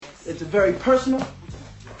It's a very personal,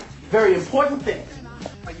 very important thing.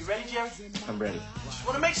 Are you ready, Jerry? I'm ready. Just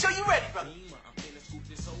want to make sure you're ready, brother.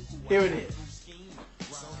 Here it is.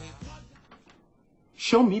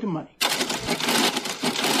 Show me the money.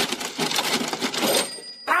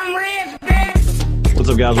 I'm rich, bitch. What's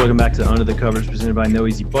up, guys? Welcome back to Under the Covers, presented by No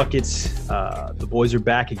Easy Buckets. The boys are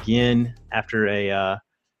back again after an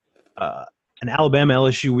Alabama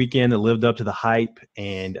LSU weekend that lived up to the hype,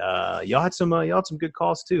 and y'all had some good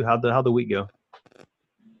calls too. How'd the week go?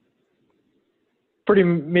 Pretty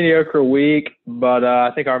mediocre week, but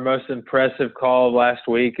I think our most impressive call of last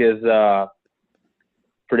week is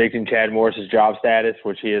predicting Chad Morris's job status,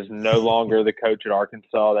 which he is no longer the coach at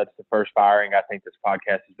Arkansas. That's the first firing I think this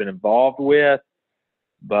podcast has been involved with.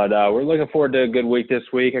 But we're looking forward to a good week this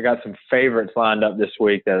week. I got some favorites lined up this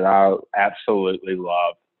week that I absolutely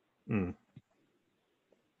love.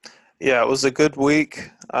 Yeah, it was a good week.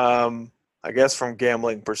 I guess from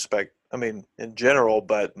gambling perspective, I mean, in general,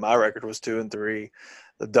 but my record was 2-3.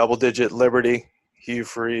 The double-digit Liberty, Hugh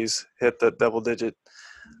Freeze hit the double-digit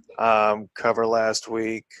cover last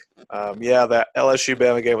week. That LSU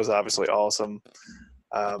Bama game was obviously awesome.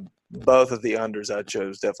 Both of the unders I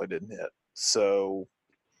chose definitely didn't hit. So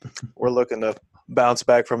we're looking to bounce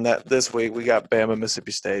back from that this week. We got Bama,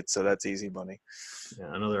 Mississippi State, so that's easy money. Yeah,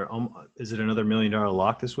 is it another $1 million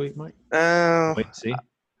lock this week, Mike? Wait and see.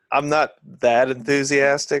 I'm not that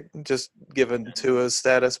enthusiastic, just given Tua's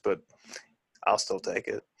status, but I'll still take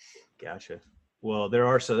it. Gotcha. Well, there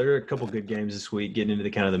are a couple good games this week, getting into the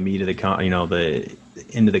kind of the meat of the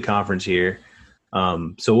end of the conference here.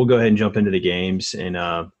 So we'll go ahead and jump into the games and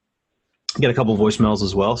get a couple voicemails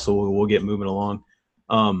as well. So we'll get moving along.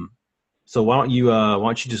 So why don't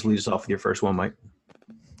you just lead us off with your first one, Mike?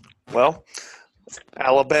 Well,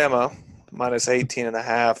 Alabama minus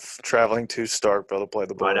 18.5, traveling to Starkville to play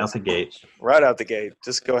the Bulls. Right out the gate. Right out the gate.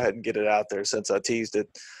 Just go ahead and get it out there since I teased it.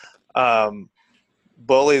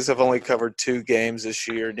 Bullies have only covered 2 games this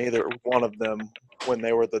year, neither one of them when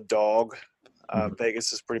they were the dog.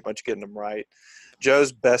 Vegas is pretty much getting them right.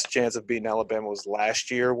 Joe's best chance of beating Alabama was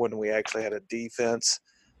last year when we actually had a defense.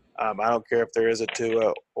 I don't care if there is a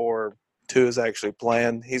Tua or Tua's actually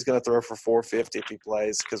playing. He's going to throw for 450 if he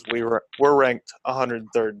plays because we're ranked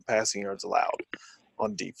 103rd in passing yards allowed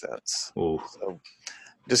on defense. Ooh. So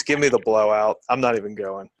just give me the blowout. I'm not even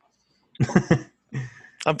going.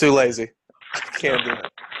 I'm too lazy. I can't do it.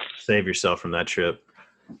 Save yourself from that trip.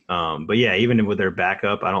 But yeah, even with their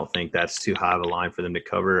backup, I don't think that's too high of a line for them to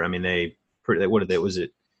cover. I mean, was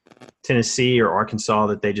it Tennessee or Arkansas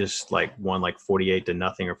that they just won 48-0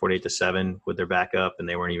 or 48-7 with their backup, and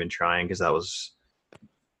they weren't even trying because that was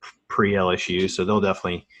pre LSU. So they'll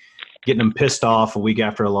definitely getting them pissed off a week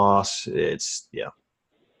after a loss. I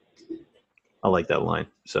like that line.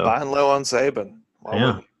 So buying low on Saban.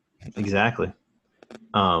 Exactly.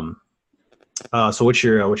 So what's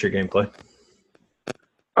your game, Clay?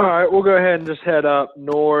 All right, we'll go ahead and just head up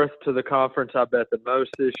north to the conference I bet the most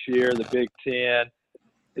this year, the Big Ten.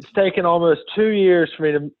 It's taken almost 2 years for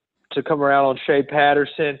me to come around on Shea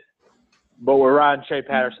Patterson, but we're riding Shea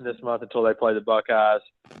Patterson this month until they play the Buckeyes.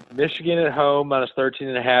 Michigan at home, minus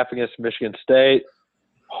 13.5 against Michigan State.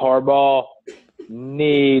 Harbaugh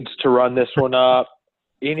needs to run this one up.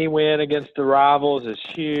 Any win against the rivals is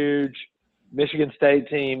huge. Michigan State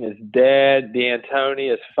team is dead. D'Antoni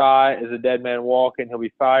is a dead man walking. He'll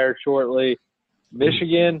be fired shortly.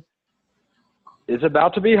 Michigan is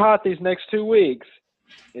about to be hot these next 2 weeks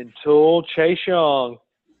until Chase Young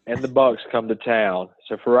and the Bucks come to town.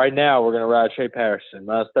 So for right now, we're going to ride Shea Patterson.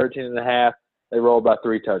 Minus 13.5. They roll by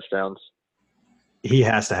 3 touchdowns. He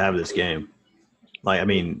has to have this game.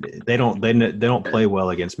 They don't play well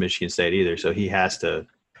against Michigan State either, so he has to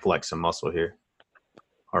flex some muscle here.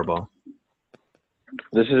 Harbaugh.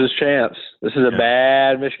 This is his chance. This is a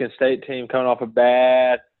bad Michigan State team coming off a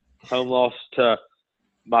bad home loss to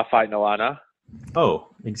my Fighting Illini. Oh,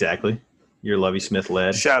 exactly. Your Lovie Smith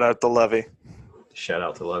led. Shout out to Lovie.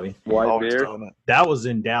 White beard. That was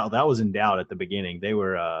in doubt. At the beginning. They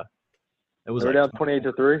were. It was down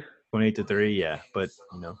 28-3. 28-3, yeah, but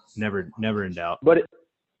never in doubt. But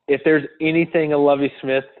if there's anything a Lovie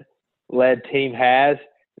Smith-led team has,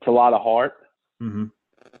 it's a lot of heart. Mm-hmm.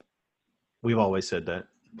 We've always said that.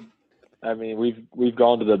 I mean, we've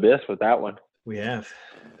gone to the abyss with that one. We have.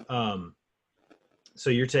 So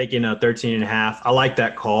you're taking 13.5. I like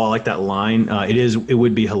that call. I like that line. It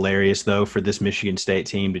would be hilarious though for this Michigan State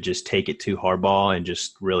team to just take it to Harbaugh and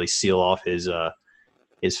just really seal off his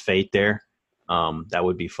fate there. That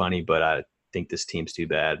would be funny, but I think this team's too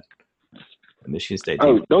bad. Michigan State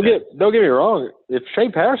Oh, team. don't get me wrong. If Shea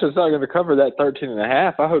Patterson's not going to cover that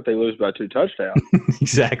 13.5, I hope they lose by 2 touchdowns.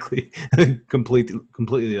 Exactly. completely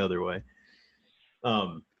the other way.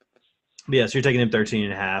 Yeah, so you're taking him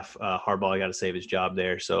 13.5. Harbaugh got to save his job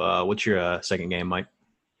there. So what's your second game, Mike?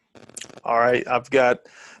 All right, I've got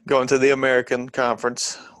going to the American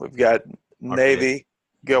Conference. We've got Navy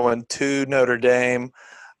going to Notre Dame.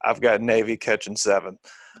 I've got Navy catching 7.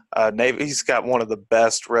 Navy's got one of the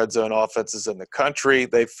best red zone offenses in the country.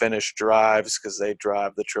 They finish drives because they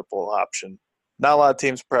drive the triple option. Not a lot of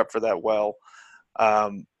teams prep for that well.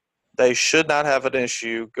 They should not have an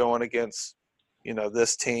issue going against,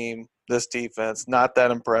 this team, this defense. Not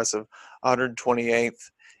that impressive. 128th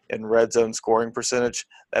in red zone scoring percentage.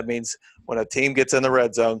 That means when a team gets in the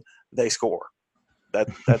red zone, they score.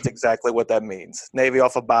 That's exactly what that means. Navy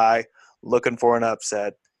off a bye, looking for an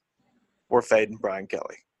upset. We're fading Brian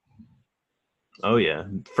Kelly. Oh yeah,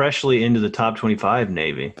 freshly into the top 25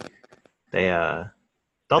 Navy. They thought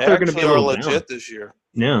they were going to be a actually little legit down. this year.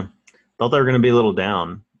 Yeah, thought they were going to be a little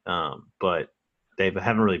down, but they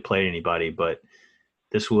haven't really played anybody. But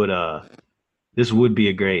this would be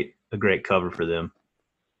a great cover for them.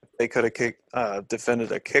 They could have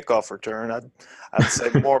defended a kickoff return. I'd say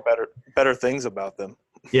more better things about them.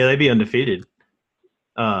 Yeah, they'd be undefeated.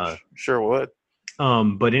 Sure would.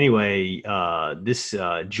 But anyway, this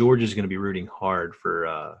Georgia's going to be rooting hard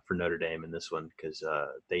for Notre Dame in this one because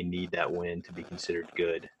they need that win to be considered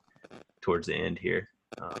good towards the end here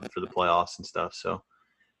for the playoffs and stuff. So,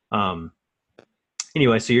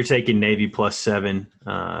 anyway, so you're taking Navy plus 7,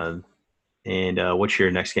 and what's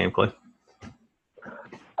your next game, Clay?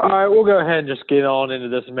 All right, we'll go ahead and just get on into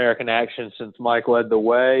this American action since Mike led the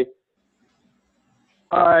way.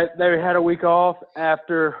 All right, they had a week off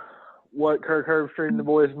after what Kirk Herbstreit and the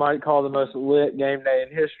boys might call the most lit game day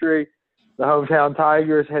in history. The hometown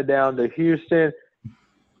Tigers head down to Houston.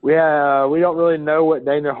 We don't really know what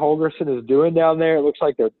Dana Holgorsen is doing down there. It looks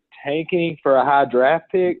like they're tanking for a high draft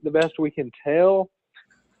pick, the best we can tell.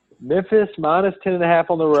 Memphis minus 10.5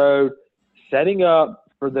 on the road, setting up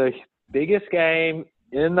for the biggest game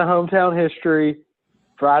in the hometown history,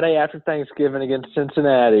 Friday after Thanksgiving against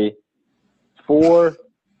Cincinnati for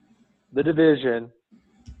the division,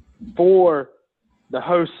 for the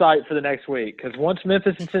host site for the next week. Because once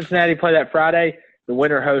Memphis and Cincinnati play that Friday, the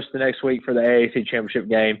winner hosts the next week for the AAC championship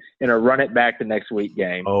game in a run it back the next week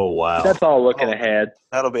game. Oh, wow. That's all looking ahead.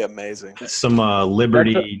 That'll be amazing. Some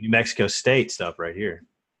Liberty, New Mexico State stuff right here.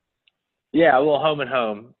 Yeah, a little home and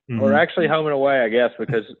home. Mm-hmm. Or actually home and away, I guess,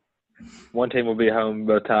 because one team will be home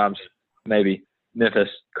both times. Maybe. Memphis,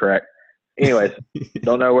 correct. Anyways,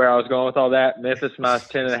 don't know where I was going with all that. Memphis minus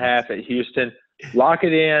 10.5 at Houston. Lock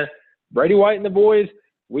it in. Brady White and the boys,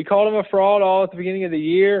 we called him a fraud all at the beginning of the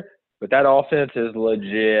year, but that offense is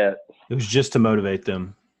legit. It was just to motivate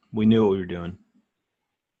them. We knew what we were doing.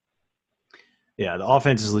 Yeah, the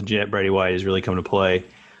offense is legit. Brady White is really coming to play.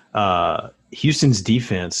 Houston's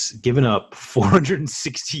defense giving up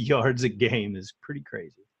 460 yards a game is pretty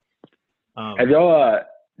crazy. Have y'all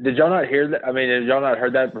did y'all not hear that? I mean, have y'all not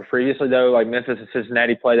heard that previously though? Like Memphis and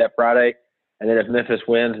Cincinnati play that Friday, and then if Memphis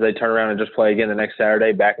wins, they turn around and just play again the next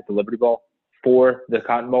Saturday back at the Liberty Bowl for the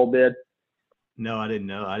Cotton Bowl bid. No, I didn't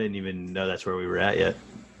know. I didn't even know that's where we were at yet.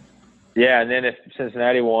 Yeah, and then if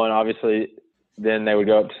Cincinnati won, obviously, then they would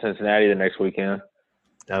go up to Cincinnati the next weekend.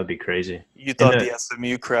 That would be crazy. You thought the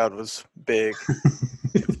SMU crowd was big.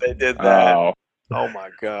 If they did that, oh my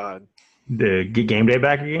God. The game day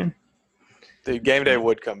back again? The game day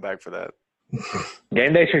would come back for that.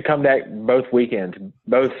 Game day should come back both weekends,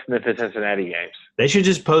 both Memphis Cincinnati games. They should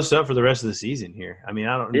just post up for the rest of the season here. I mean,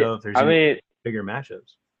 I don't know if there's any bigger matchups.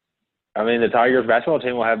 I mean, the Tigers basketball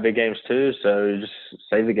team will have big games too, so just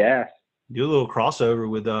save the gas. Do a little crossover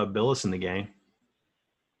with Billis in the game.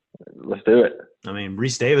 Let's do it. I mean,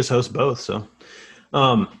 Reese Davis hosts both, so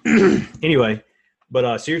anyway.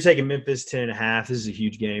 But so you're taking Memphis 10.5. This is a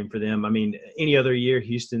huge game for them. I mean, any other year,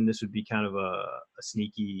 Houston, this would be kind of a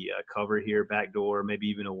sneaky cover here, backdoor, maybe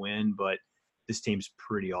even a win. But this team's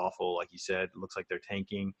pretty awful, like you said. It looks like they're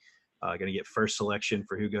tanking. Going to get first selection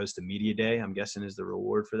for who goes to media day. I'm guessing is the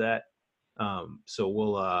reward for that. So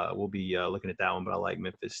we'll be looking at that one. But I like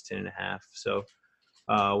Memphis 10.5. So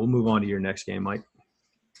we'll move on to your next game, Mike.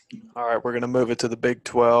 All right, we're going to move it to the Big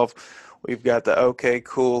 12. We've got the OK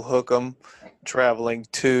Cool Hook'em traveling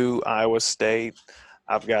to Iowa State.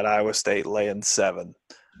 I've got Iowa State laying 7.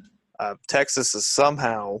 Texas is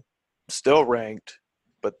somehow still ranked,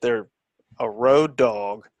 but they're a road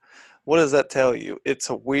dog. What does that tell you? It's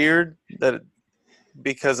a weird that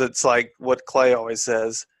because it's like what Clay always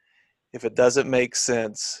says. If it doesn't make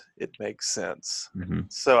sense, it makes sense. Mm-hmm.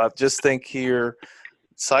 So I just think here,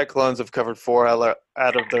 Cyclones have covered 4 out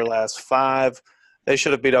of their last 5. They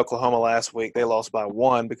should have beat Oklahoma last week. They lost by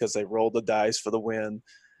 1 because they rolled the dice for the win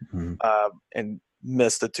Mm-hmm. and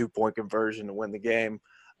missed a 2-point conversion to win the game.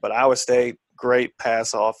 But Iowa State, great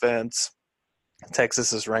pass offense.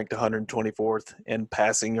 Texas is ranked 124th in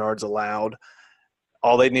passing yards allowed.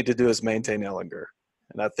 All they need to do is maintain Ellinger.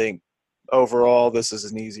 And I think overall this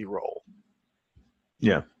is an easy roll.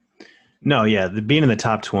 Yeah. No, yeah, being in the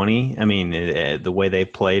top 20, I mean, the way they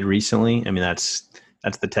played recently, I mean, that's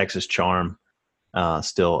the Texas charm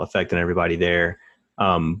still affecting everybody there.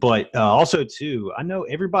 But also, too, I know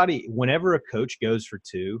everybody, whenever a coach goes for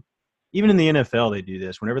 2, even in the NFL, they do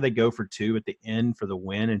this. Whenever they go for 2 at the end for the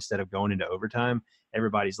win instead of going into overtime,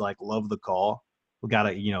 everybody's like, love the call. We got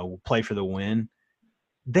to, play for the win.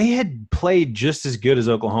 They had played just as good as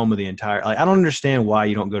Oklahoma the entire – I don't understand why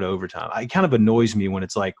you don't go to overtime. It kind of annoys me when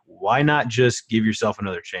it's like, why not just give yourself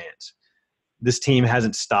another chance? This team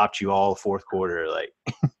hasn't stopped you all fourth quarter.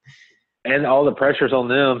 And all the pressure's on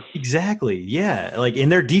them. Exactly, yeah.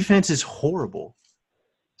 And their defense is horrible.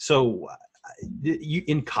 So you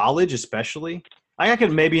in college especially – I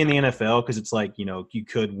could maybe in the NFL because it's like, you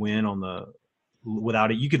could win on the – without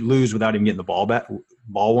it, you could lose without even getting the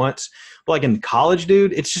ball once. But in college,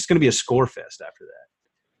 dude, it's just going to be a score fest after that.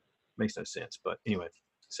 Makes no sense. But anyway,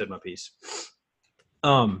 said my piece.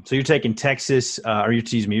 So you're taking Texas, you're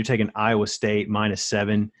taking Iowa State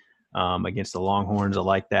 -7 against the Longhorns. I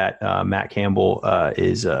like that. Matt Campbell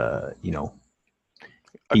is A he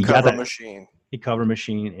got cover that machine. He cover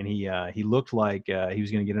machine, and he looked like he was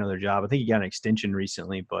going to get another job. I think he got an extension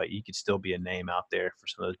recently, but he could still be a name out there for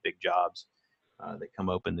some of those big jobs that come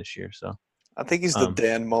open this year. So I think he's the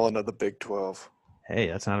Dan Mullen of the Big 12. Hey,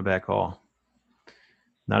 that's not a bad call.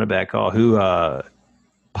 Not a bad call. Who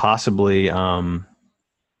possibly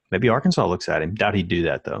maybe Arkansas looks at him. Doubt he'd do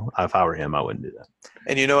that, though. If I were him, I wouldn't do that.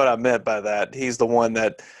 And you know what I meant by that? He's the one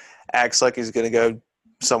that acts like he's going to go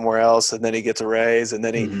somewhere else, and then he gets a raise, and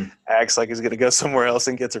then he acts like he's going to go somewhere else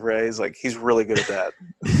and gets a raise. He's really good at that.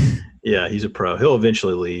 Yeah, he's a pro. He'll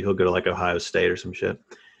eventually leave. He'll go to Ohio State or some shit.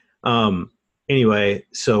 Anyway,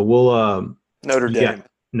 so we'll Notre Dame.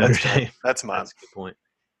 Notre Dame. That's mine. That's a good point.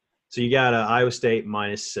 So you got Iowa State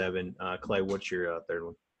 -7. Clay, what's your third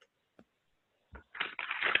one?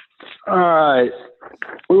 All right.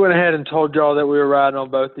 We went ahead and told y'all that we were riding on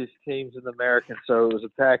both these teams in the American, so it was a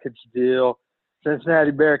package deal.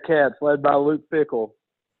 Cincinnati Bearcats, led by Luke Fickell,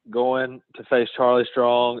 going to face Charlie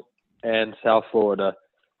Strong and South Florida.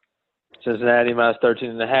 Cincinnati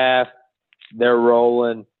 -13.5. They're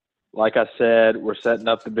rolling. Like I said, we're setting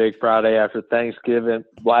up the big Friday after Thanksgiving,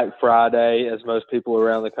 Black Friday, as most people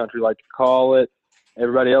around the country like to call it.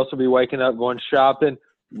 Everybody else will be waking up going shopping.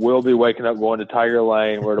 We'll be waking up going to Tiger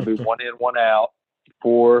Lane, where it'll be 1 in, 1 out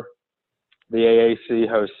for the AAC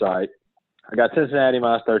host site. I got Cincinnati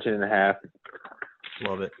 -13.5.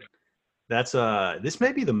 Love it. That's this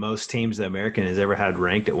may be the most teams the American has ever had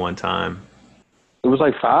ranked at one time. It was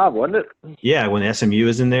 5, wasn't it? Yeah, when SMU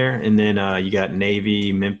is in there, and then you got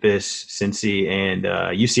Navy, Memphis, Cincy, and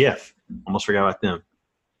UCF. Almost forgot about them.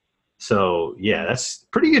 So yeah, that's a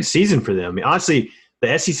pretty good season for them. I mean, honestly, the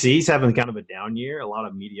SEC's having kind of a down year. A lot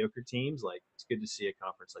of mediocre teams. It's good to see a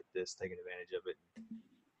conference like this taking advantage of it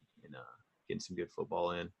and getting some good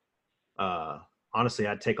football in. Honestly,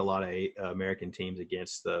 I'd take a lot of American teams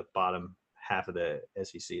against the bottom half of the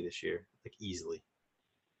SEC this year, easily.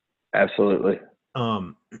 Absolutely.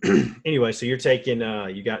 Anyway, so you're taking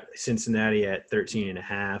you got Cincinnati at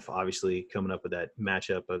 13.5, obviously coming up with that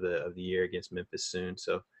matchup of the year against Memphis soon.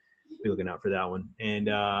 So be looking out for that one. And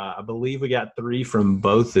I believe we got 3 from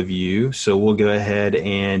both of you. So we'll go ahead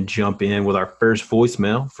and jump in with our first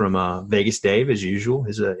voicemail from Vegas Dave, as usual,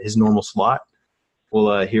 his normal slot.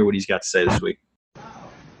 We'll hear what he's got to say this week.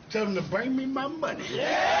 Tell them to bring me my money.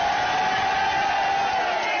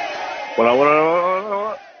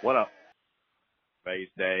 What up? Face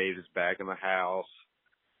Dave is back in the house.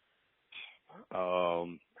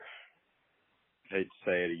 Hate to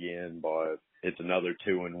say it again, but it's another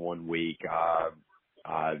 2-in-1 week.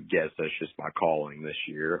 I guess that's just my calling this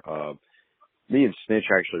year. Me and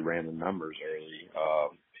Snitch actually ran the numbers early,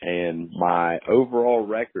 and my overall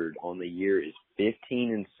record on the year is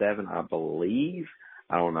 15-7, I believe.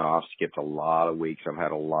 I don't know. I've skipped a lot of weeks. I've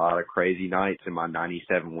had a lot of crazy nights in my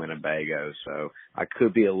 97 Winnebago, so I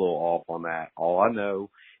could be a little off on that. All I know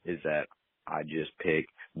is that I just pick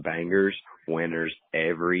bangers, winners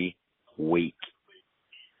every week.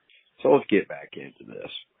 So let's get back into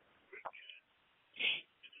this.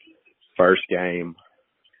 First game,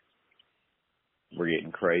 we're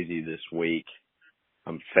getting crazy this week.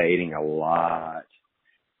 I'm fading a lot.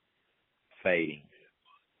 Fading.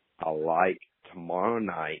 I like tomorrow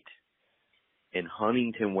night in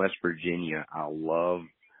Huntington, West Virginia. I love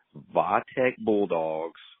Vitek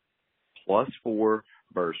Bulldogs +4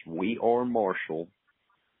 versus We Are Marshall.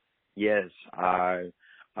 Yes, I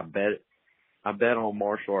bet on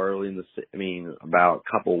Marshall early in about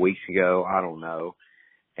a couple of weeks ago. I don't know,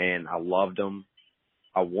 and I loved them.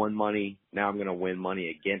 I won money. Now I'm going to win money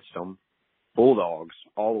against them. Bulldogs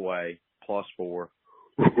all the way +4.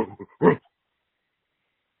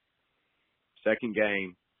 Second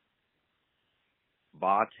game,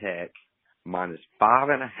 Vitek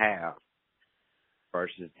 -5.5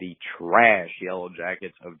 versus the trash Yellow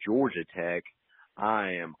Jackets of Georgia Tech.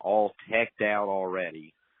 I am all teched out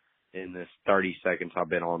already in this 30 seconds I've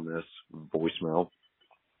been on this voicemail.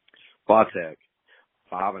 Vitek,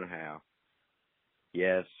 5.5.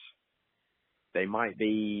 Yes, they might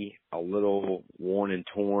be a little worn and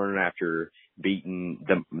torn after beating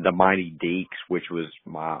the Mighty Deeks, which was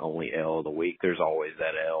my only L of the week. There's always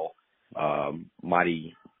that L.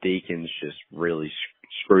 Mighty Deacons just really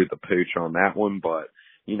screwed the pooch on that one. But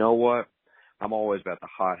you know what? I'm always about the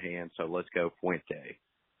hot hand, so let's go Fuente.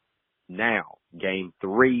 Now, game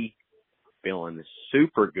 3, feeling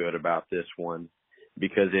super good about this one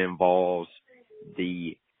because it involves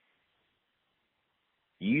the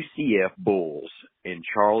UCF Bulls and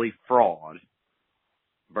Charlie Fraud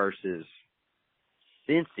versus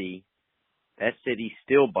Cincy. That city's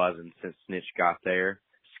still buzzing since Snitch got there.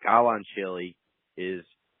 Skyline Chili is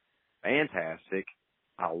fantastic.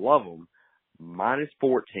 I love them.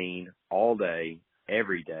 -14 all day,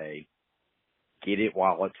 every day. Get it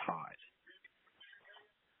while it's hot.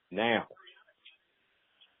 Now,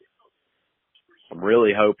 I'm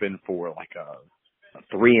really hoping for like a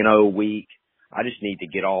 3-0 week. I just need to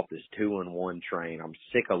get off this 2-1 train. I'm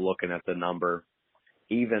sick of looking at the number.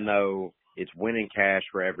 Even though it's winning cash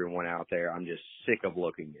for everyone out there, I'm just sick of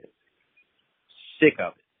looking at it. Sick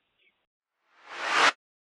of it.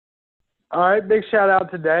 All right, big shout out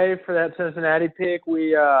to Dave for that Cincinnati pick.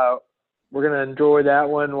 We're gonna enjoy that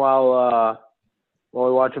one while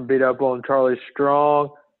we watch him beat up on Charlie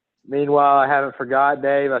Strong. Meanwhile, I haven't forgot,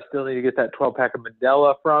 Dave. I still need to get that 12-pack of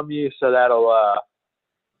Modelo from you, so that'll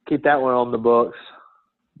keep that one on the books.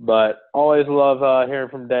 But always love hearing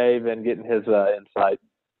from Dave and getting his insight.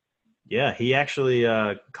 Yeah, he actually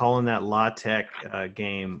calling that La Tech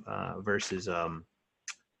game versus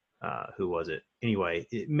who was it? Anyway,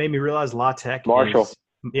 it made me realize La Tech Marshall.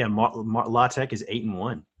 La Tech is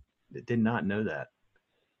 8-1. I did not know that.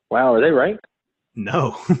 Wow, are they ranked?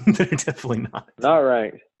 No, they're definitely not. Not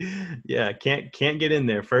ranked. Yeah, can't get in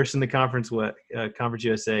there. First in the conference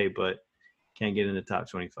USA, but can't get in the top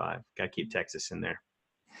 25. Got to keep Texas in there.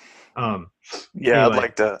 Yeah,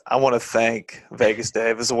 anyway. I want to thank Vegas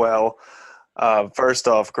Dave as well. First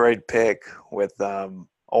off, great pick with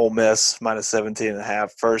Ole Miss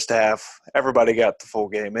 -17.5 first half. Everybody got the full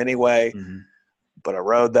game anyway, but I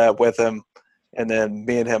rode that with him. And then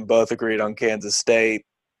me and him both agreed on Kansas State.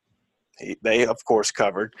 They, of course,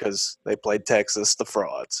 covered because they played Texas, the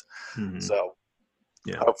Frauds. So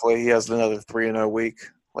hopefully he has another 3-0 week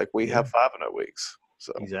like we have 5-0 weeks.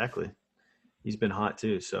 So Exactly. He's been hot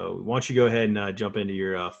too. So why don't you go ahead and jump into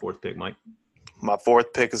your fourth pick, Mike? My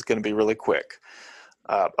fourth pick is going to be really quick.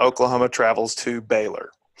 Oklahoma travels to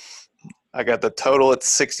Baylor. I got the total at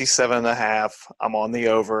 67.5. I'm on the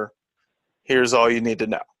over. Here's all you need to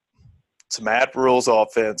know. It's Matt Rule's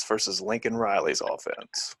offense versus Lincoln Riley's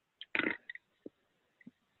offense.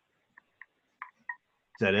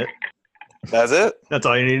 Is that it? That's it. That's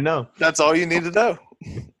all you need to know. That's all you need to know.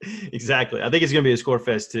 Exactly. I think it's going to be a score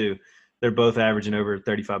fest too. They're both averaging over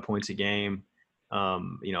 35 points a game.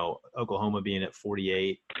 Oklahoma being at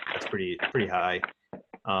 48, that's pretty high.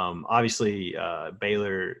 Obviously,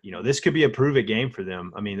 Baylor, this could be a prove-it game for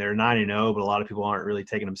them. I mean, they're 9-0, but a lot of people aren't really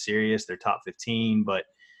taking them serious. They're top 15, but,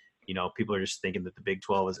 people are just thinking that the Big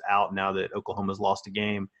 12 is out now that Oklahoma's lost a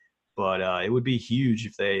game. But it would be huge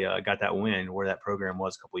if they got that win where that program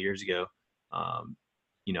was a couple of years ago.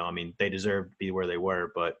 They deserve to be where they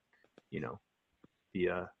were, but,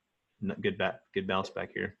 the good bounce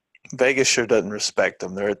back here. Vegas sure doesn't respect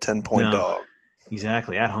them. They're a 10-point dog.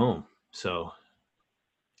 Exactly, at home. So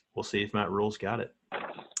we'll see if Matt Rule's got it.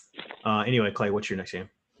 Anyway, Clay, what's your next game?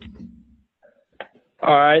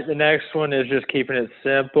 All right, the next one is just keeping it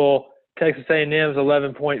simple. Texas A&M's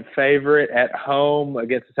 11-point favorite at home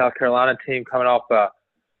against the South Carolina team coming off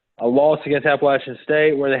a loss against Appalachian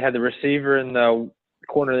State where they had the receiver in the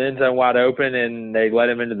corner of the end zone wide open and they let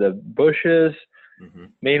him into the bushes.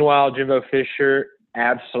 Meanwhile, Jimbo Fisher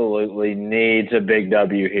absolutely needs a big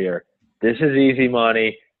W here. This is easy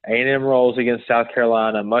money. A&M rolls against South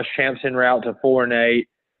Carolina. Muschamp's en route to 4-8.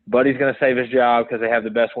 Buddy's going to save his job because they have the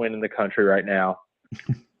best win in the country right now.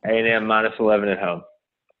 A&M -11 at home.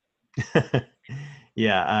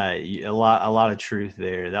 Yeah, a lot of truth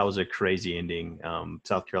there. That was a crazy ending.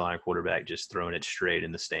 South Carolina quarterback just throwing it straight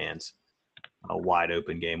in the stands. A wide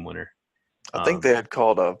open game winner. I think they had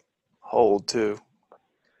called a hold too.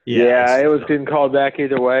 Yeah, it was getting called back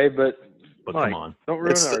either way, but Mike, come on. Don't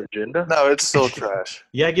ruin our agenda. No, it's still trash.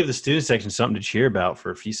 You gotta give the student section something to cheer about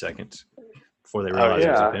for a few seconds before they realize it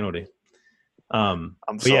was a penalty. I'm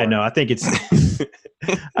but sorry. yeah, no, I think it's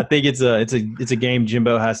I think it's a game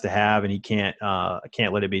Jimbo has to have, and he can't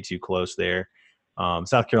let it be too close there.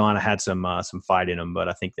 South Carolina had some fight in them, but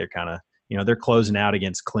I think they're kind of they're closing out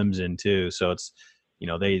against Clemson too, so it's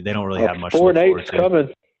they don't really have much. 4-8's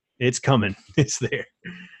coming. It's coming. It's there.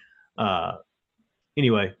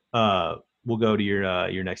 Anyway, we'll go to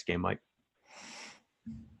your next game, Mike.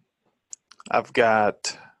 I've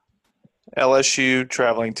got LSU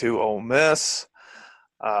traveling to Ole Miss.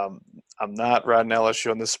 I'm not riding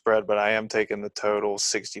LSU on the spread, but I am taking the total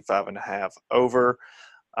 65.5 over.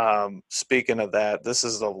 Speaking of that, this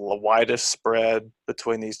is the widest spread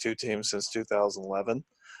between these two teams since 2011.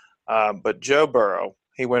 But Joe Burrow,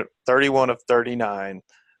 he went 31 of 39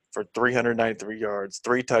 for 393 yards,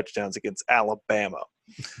 3 touchdowns against Alabama.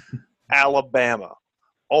 Alabama.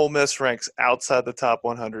 Ole Miss ranks outside the top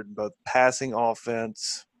 100 in both passing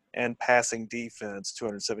offense and passing defense,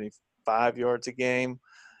 275 yards a game.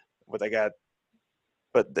 Their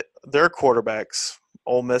quarterbacks,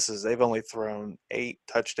 Ole Miss's, they've only thrown 8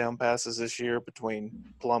 touchdown passes this year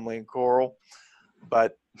between Plumlee and Coral.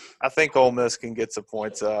 But I think Ole Miss can get some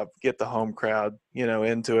points up, get the home crowd,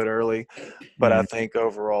 into it early. But I think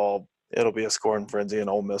overall it'll be a scoring frenzy, and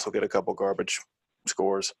Ole Miss will get a couple garbage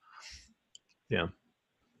scores. Yeah.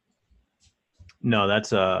 No,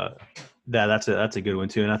 that's a good one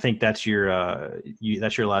too, and I think that's your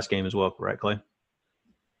last game as well, right, Clay?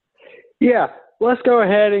 Yeah, let's go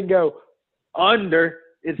ahead and go under.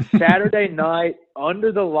 It's Saturday night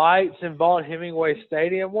under the lights in Vaught-Hemingway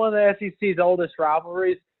Stadium, one of the SEC's oldest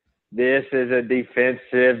rivalries. This is a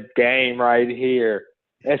defensive game right here.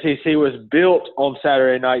 SEC was built on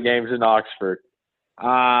Saturday night games in Oxford.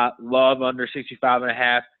 I love under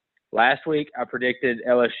 65.5. Last week, I predicted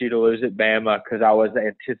LSU to lose at Bama because I was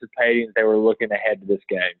anticipating they were looking ahead to this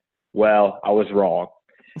game. Well, I was wrong.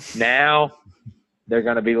 Now it's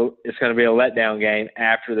going to be a letdown game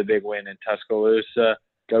after the big win in Tuscaloosa.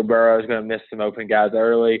 Joe Burrow is going to miss some open guys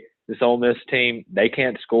early. This Ole Miss team, they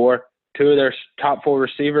can't score. 2 of their top 4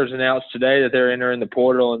 receivers announced today that they're entering the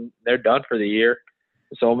portal, and they're done for the year.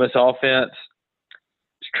 This Ole Miss offense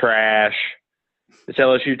is trash. This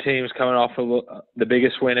LSU team is coming off of the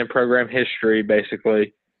biggest win in program history,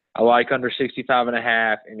 basically. I like under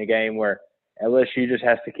 65.5 in a game where LSU just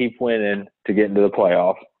has to keep winning to get into the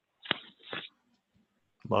playoff.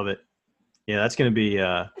 Love it. Yeah, that's going to be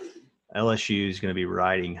LSU is going to be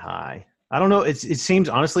riding high. I don't know. It seems,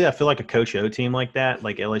 honestly, I feel like a Coach O team like that,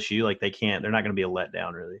 like LSU, like they're not going to be a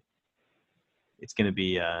letdown, really. It's going to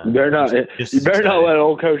be you better not let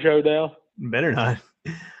old Coach O down. Better not.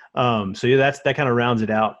 So yeah, that kind of rounds it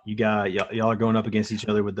out. Y'all are going up against each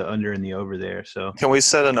other with the under and the over there. So can we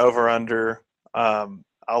set an over under?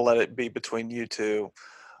 I'll let it be between you two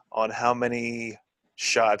on how many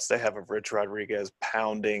shots they have of Rich Rodriguez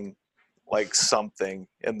pounding like something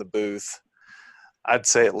in the booth. I'd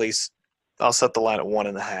say at least I'll set the line at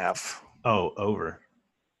 1.5. Oh, over.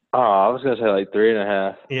 Oh, I was gonna say like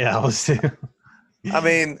 3.5. Yeah, I was too. I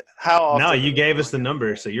mean, how often? No, you gave us the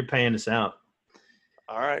number, so you're paying us out.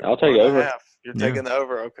 All right, I'll take over. You're taking the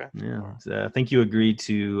over, okay? Yeah, so I think you agreed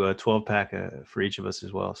to a 12-pack for each of us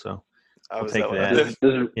as well. So I'll take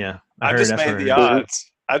that. Yeah, I just made the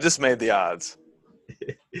odds. I just made the odds.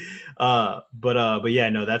 But yeah,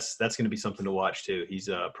 no, that's going to be something to watch too. He's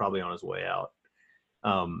probably on his way out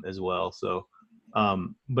as well. So,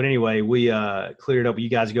 but anyway, we cleared up. You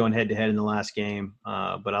guys going head to head in the last game.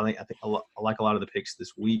 But I think I like a lot of the picks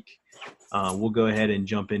this week. We'll go ahead and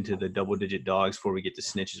jump into the double-digit dogs before we get to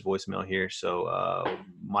Snitch's voicemail here. So,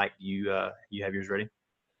 Mike, you have yours ready?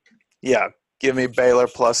 Yeah, give me Baylor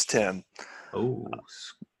plus 10. Oh,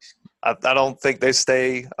 I don't think they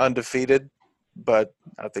stay undefeated, but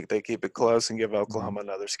I think they keep it close and give Oklahoma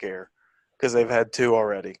another scare because they've had 2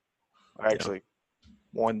 already. Actually,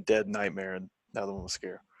 one dead nightmare and the other one was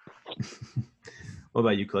scare. What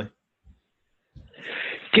about you, Clay?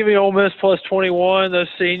 Give me Ole Miss plus 21. Those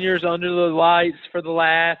seniors under the lights for the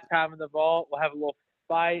last time in the vault. We'll have a little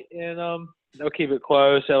fight in them. They'll keep it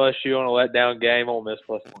close. LSU on a letdown game. Ole Miss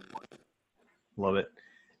 +21. Love it.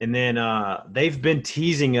 And then they've been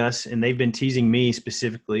teasing us, and they've been teasing me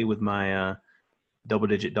specifically with my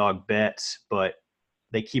double-digit dog bets, but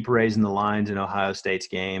they keep raising the lines in Ohio State's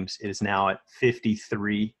games. It is now at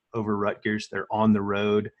 53 over Rutgers. They're on the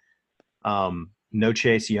road. No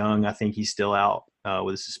Chase Young. I think he's still out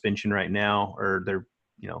with a suspension right now, or they're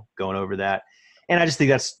going over that. And I just think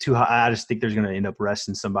that's too high. I just think there's going to end up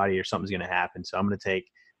resting somebody or something's going to happen. So I'm going to take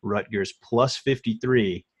Rutgers plus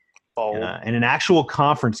 53. In an actual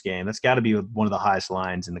conference game. That's got to be one of the highest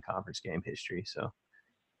lines in the conference game history. So,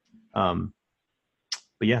 but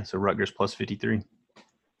yeah, so Rutgers plus 53.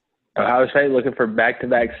 Ohio State looking for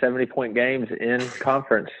back-to-back 70-point games in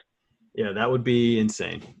conference. Yeah, that would be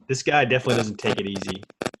insane. This guy definitely doesn't take it easy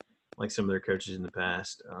like some of their coaches in the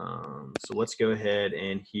past. So let's go ahead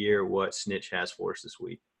and hear what Snitch has for us this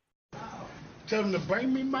week. Tell them to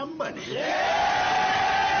bring me my money.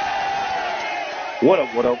 What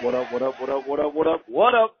up, what up, what up, what up, what up, what up, what up,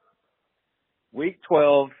 what up? Week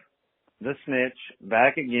 12, the Snitch,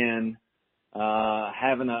 back again.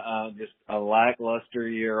 Having just a lackluster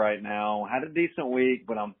year right now. Had a decent week,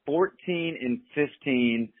 but I'm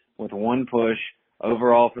 14-15 with one push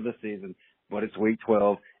overall for the season. But it's week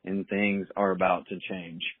 12, and things are about to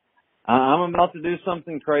change. I'm about to do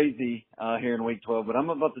something crazy here in week 12, but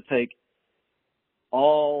I'm about to take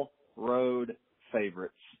all road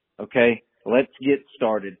favorites, okay? Let's get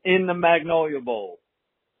started. In the Magnolia Bowl,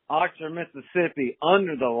 Oxford, Mississippi,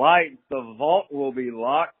 under the lights, the vault will be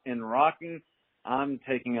locked and rocking. I'm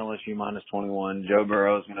taking LSU minus 21. Joe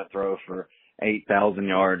Burrow is going to throw for 8,000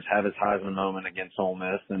 yards, have his Heisman moment against Ole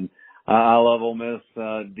Miss. And I love Ole Miss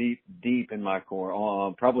deep in my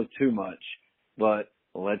core, probably too much. But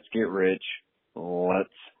let's get rich. Let's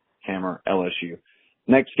hammer LSU.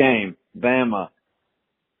 Next game, Bama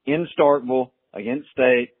in Starkville against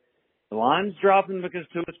State. The line's dropping because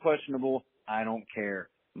Tua is questionable. I don't care.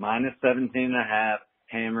 Minus 17.5.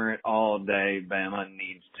 Hammer it all day. Bama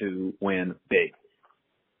needs to win big.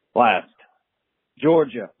 Last,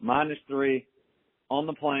 Georgia, minus 3 on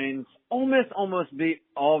the Plains. Ole Miss almost beat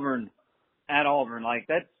Auburn at Auburn. Like,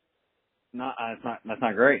 that's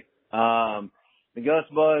not great. The Gus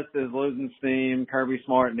Bus is losing steam. Kirby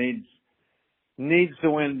Smart needs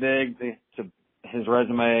to win big to his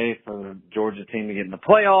resume for the Georgia team to get in the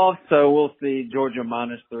playoffs. So we'll see. Georgia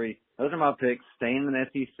minus 3. Those are my picks. Staying in the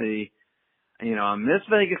SEC. I miss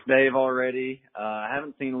Vegas Dave already. I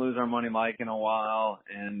haven't seen Lose Our Money Mike in a while.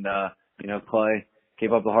 And, Clay,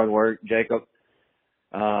 keep up the hard work. Jacob,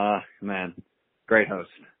 man, great host.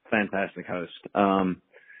 Fantastic host.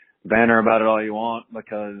 Banner about it all you want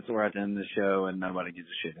because we're at the end of the show and nobody gives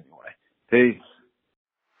a shit anyway. Peace.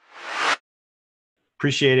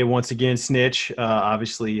 Appreciate it once again, Snitch.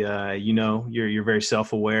 Obviously, you're very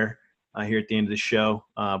self-aware here at the end of the show,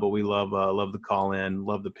 but we love the call in,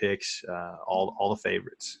 love the picks, all the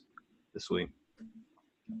favorites this week.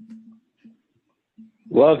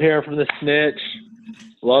 Love hearing from the Snitch.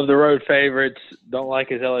 Love the road favorites. Don't like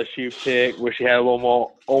his LSU pick. Wish he had a little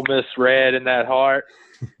more Ole Miss red in that heart,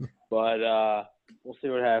 but we'll see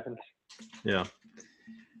what happens. Yeah.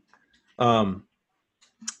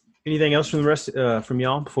 Anything else from the rest from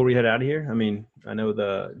y'all before we head out of here? I mean, I know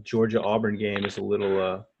the Georgia-Auburn game is a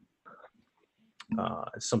little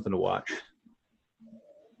something to watch.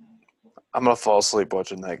 I'm going to fall asleep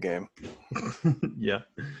watching that game. Yeah,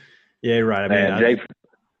 you're right. I mean,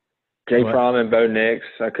 Jake Fromm and Bo Nix,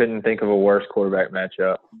 I couldn't think of a worse quarterback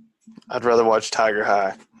matchup. I'd rather watch Tiger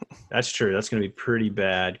High. That's true. That's going to be pretty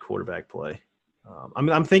bad quarterback play.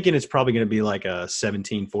 I'm thinking it's probably going to be like a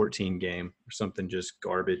 17-14 game or something, just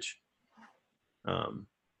garbage.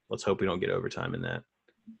 Let's hope we don't get overtime in that.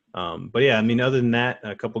 But yeah, I mean, other than that,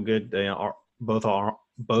 a couple good. Both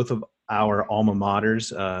of our alma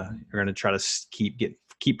maters are going to try to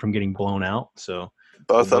keep from getting blown out. So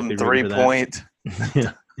both of them 3-point.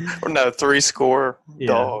 Yeah. Or no, 3-score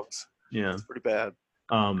dogs. Yeah, it's pretty bad.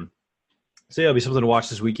 So yeah, it'll be something to watch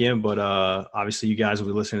this weekend, but obviously you guys will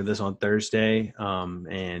be listening to this on Thursday.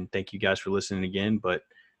 And thank you guys for listening again,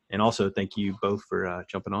 and also thank you both for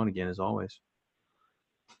jumping on again as always.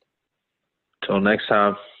 Till next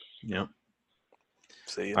time. Yeah.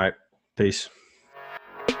 See you. All right. Peace.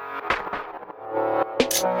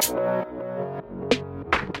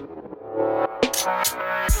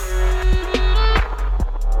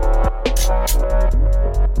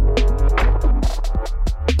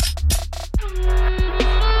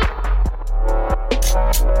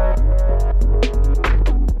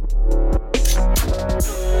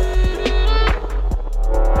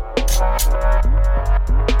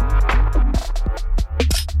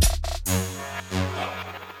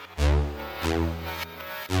 Bye.